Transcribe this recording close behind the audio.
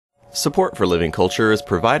Support for Living Culture is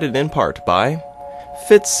provided in part by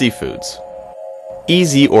Fitz Seafoods,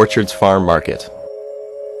 Easy Orchards Farm Market,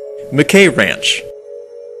 McKay Ranch,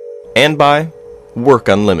 and by Work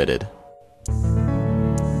Unlimited.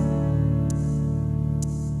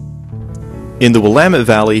 In the Willamette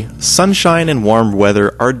Valley, sunshine and warm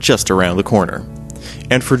weather are just around the corner.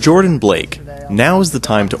 And for Jordan Blake, now is the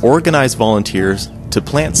time to organize volunteers to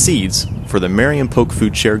plant seeds for the Marion-Polk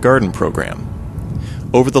Food Share Garden Program.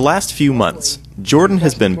 Over the last few months, Jordan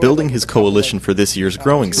has been building his coalition for this year's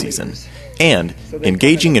growing season and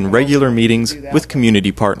engaging in regular meetings with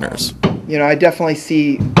community partners. You know, I definitely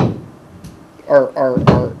see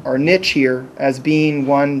our niche here as being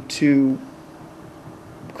one to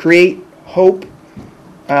create hope,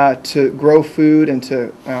 to grow food, and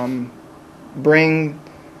to bring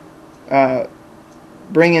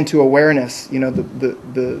into awareness, you know,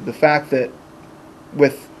 the fact that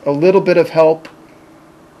with a little bit of help,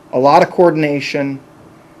 a lot of coordination,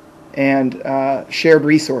 and shared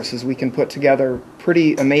resources, we can put together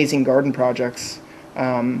pretty amazing garden projects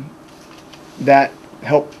that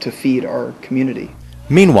help to feed our community.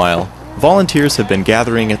 Meanwhile, volunteers have been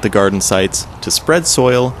gathering at the garden sites to spread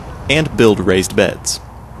soil and build raised beds.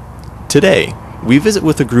 Today, we visit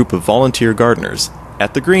with a group of volunteer gardeners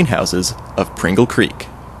at the greenhouses of Pringle Creek.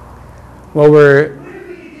 Well, we're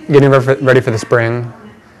getting ready for the spring.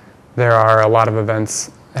 There are a lot of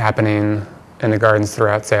events happening in the gardens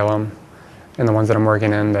throughout Salem, and the ones that I'm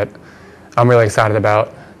working in that I'm really excited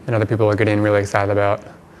about and other people are getting really excited about.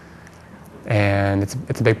 And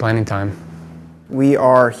it's a big planning time. We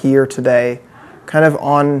are here today kind of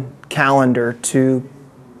on calendar to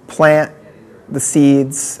plant the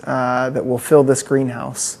seeds that will fill this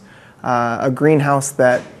greenhouse. A greenhouse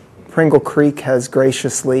that Pringle Creek has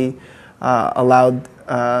graciously allowed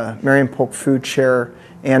Marion-Polk Food Share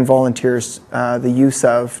and volunteers the use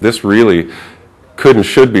of. This really could and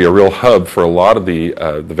should be a real hub for a lot of the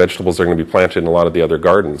vegetables that are going to be planted in a lot of the other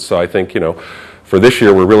gardens. So I think, you know, for this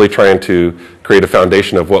year we're really trying to create a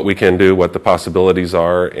foundation of what we can do, what the possibilities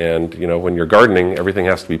are, and you know, when you're gardening, everything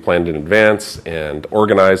has to be planned in advance and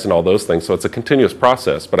organized and all those things. So it's a continuous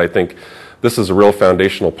process, but I think this is a real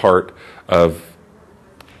foundational part of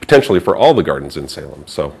potentially for all the gardens in Salem.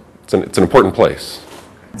 So it's an important place.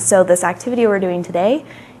 So this activity we're doing today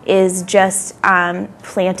is just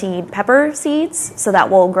planting pepper seeds, so that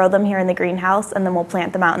we'll grow them here in the greenhouse and then we'll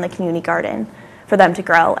plant them out in the community garden for them to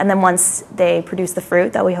grow. And then once they produce the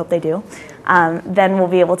fruit, that we hope they do, then we'll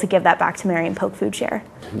be able to give that back to Marion-Polk Food Share.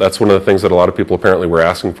 That's one of the things that a lot of people apparently were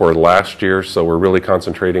asking for last year, so we're really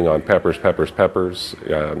concentrating on peppers.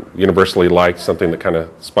 Universally liked, something that kind of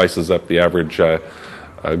spices up the average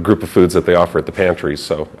group of foods that they offer at the pantries.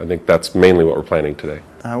 So I think that's mainly what we're planning today.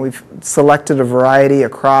 We've selected a variety, a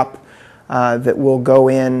crop that will go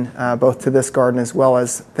in both to this garden as well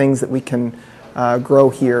as things that we can grow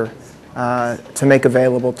here to make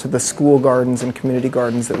available to the school gardens and community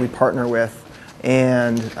gardens that we partner with.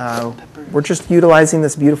 And we're just utilizing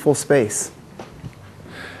this beautiful space.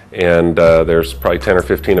 And there's probably 10 or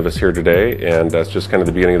 15 of us here today, and that's just kind of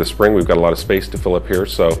the beginning of the spring. We've got a lot of space to fill up here,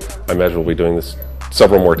 so I imagine we'll be doing this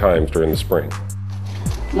several more times during the spring.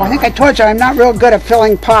 Well, I think I told you I'm not real good at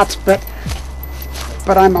filling pots, but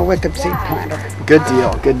I'm a wicked seed planter. Good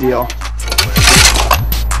deal, good deal.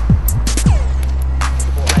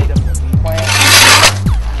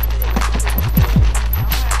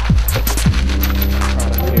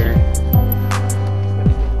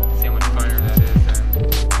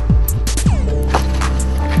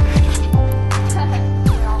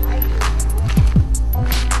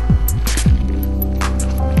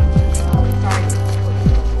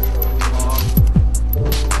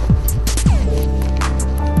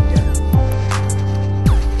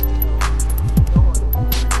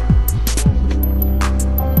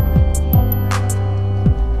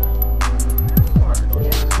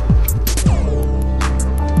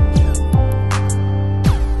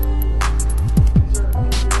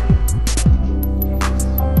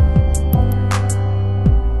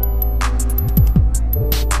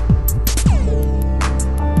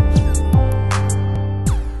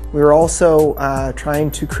 We're also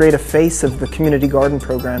trying to create a face of the community garden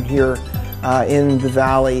program here in the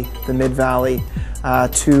valley, the Mid-Valley,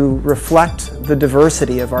 to reflect the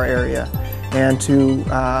diversity of our area and to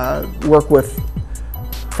work with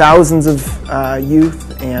thousands of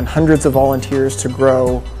youth and hundreds of volunteers to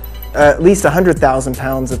grow at least 100,000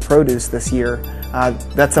 pounds of produce this year.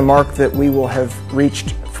 That's a mark that we will have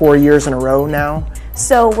reached 4 years in a row now.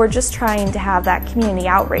 So we're just trying to have that community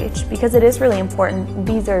outreach because it is really important.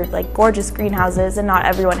 These are like gorgeous greenhouses and not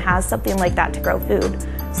everyone has something like that to grow food.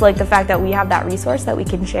 So like the fact that we have that resource that we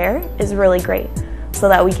can share is really great, so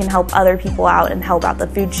that we can help other people out and help out the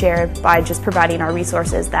food share by just providing our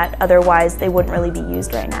resources that otherwise they wouldn't really be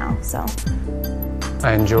used right now. So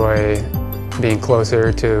I enjoy being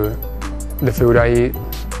closer to the food I eat,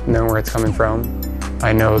 knowing where it's coming from.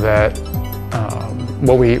 I know that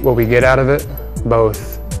what we get out of it,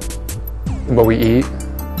 both what we eat,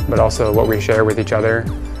 but also what we share with each other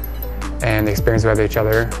and the experience we have with each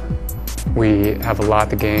other. We have a lot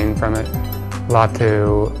to gain from it, a lot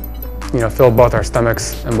to fill both our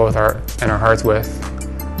stomachs and our hearts with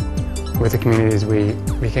the communities we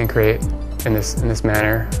can create in this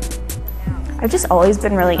manner. I've just always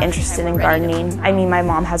been really interested in gardening. I mean, my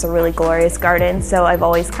mom has a really glorious garden, so I've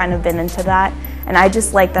always kind of been into that. And I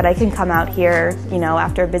just like that I can come out here,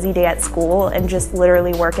 after a busy day at school and just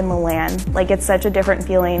literally work in the land. Like, it's such a different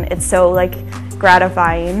feeling. It's so,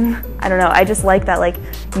 gratifying. I don't know, I just like that,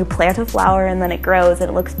 you plant a flower and then it grows and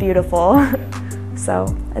it looks beautiful.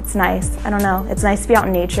 So, it's nice. I don't know, it's nice to be out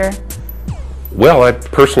in nature. Well, I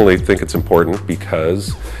personally think it's important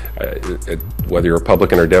because whether you're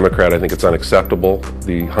Republican or Democrat, I think it's unacceptable,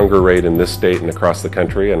 the hunger rate in this state and across the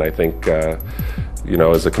country, and I think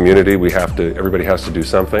as a community everybody has to do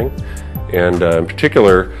something. And in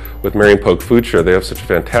particular with Marion-Polk Food Share, they have such a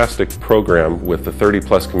fantastic program with the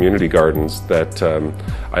 30+ community gardens that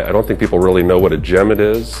I don't think people really know what a gem it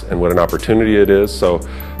is and what an opportunity it is. So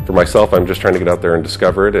for myself, I'm just trying to get out there and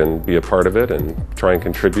discover it and be a part of it and try and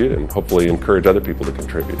contribute and hopefully encourage other people to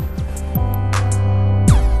contribute.